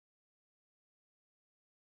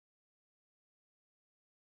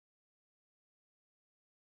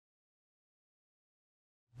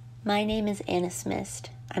My name is Anna Smist.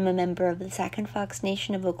 I'm a member of the Sac and Fox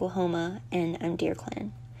Nation of Oklahoma, and I'm Deer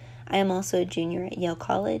Clan. I am also a junior at Yale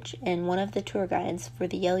College and one of the tour guides for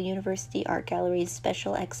the Yale University Art Gallery's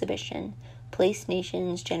special exhibition, Place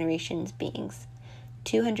Nations, Generations, Beings,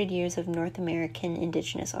 200 Years of North American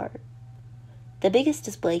Indigenous Art. The biggest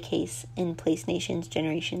display case in Place Nations,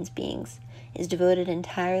 Generations, Beings is devoted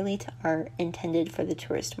entirely to art intended for the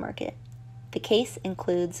tourist market. The case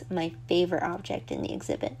includes my favorite object in the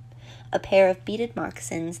exhibit, a pair of beaded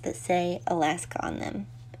moccasins that say Alaska on them.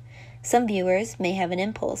 Some viewers may have an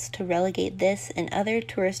impulse to relegate this and other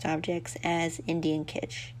tourist objects as Indian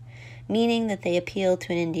kitsch, meaning that they appeal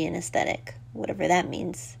to an Indian aesthetic, whatever that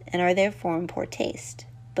means, and are therefore in poor taste.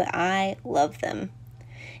 But I love them.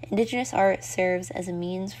 Indigenous art serves as a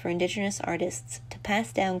means for Indigenous artists to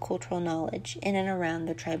pass down cultural knowledge in and around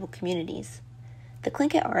their tribal communities. The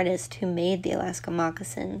Tlingit artist who made the Alaska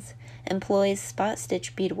moccasins employs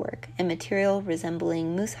spot-stitch beadwork and material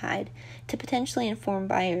resembling moose hide to potentially inform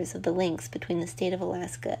buyers of the links between the state of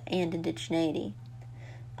Alaska and indigeneity.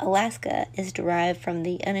 Alaska is derived from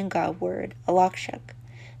the Onondaga word alakshuk,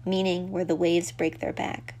 meaning where the waves break their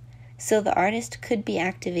back, so the artist could be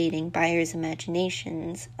activating buyers'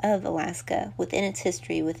 imaginations of Alaska within its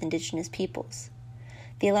history with indigenous peoples.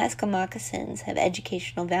 The Alaska moccasins have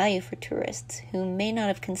educational value for tourists who may not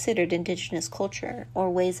have considered indigenous culture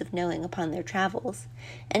or ways of knowing upon their travels,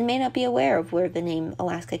 and may not be aware of where the name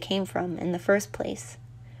Alaska came from in the first place.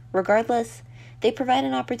 Regardless, they provide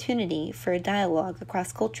an opportunity for a dialogue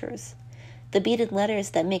across cultures. The beaded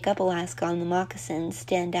letters that make up Alaska on the moccasins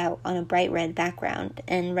stand out on a bright red background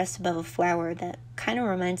and rest above a flower that kind of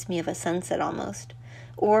reminds me of a sunset almost,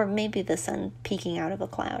 or maybe the sun peeking out of a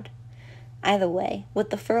cloud. Either way, with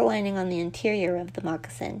the fur lining on the interior of the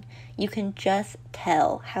moccasin, you can just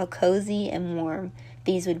tell how cozy and warm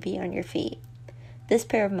these would be on your feet. This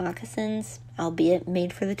pair of moccasins, albeit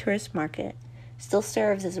made for the tourist market, still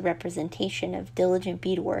serves as a representation of diligent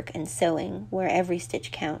beadwork and sewing where every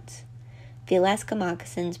stitch counts. The Alaska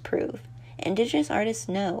moccasins prove Indigenous artists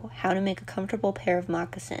know how to make a comfortable pair of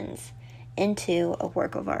moccasins into a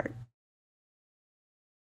work of art.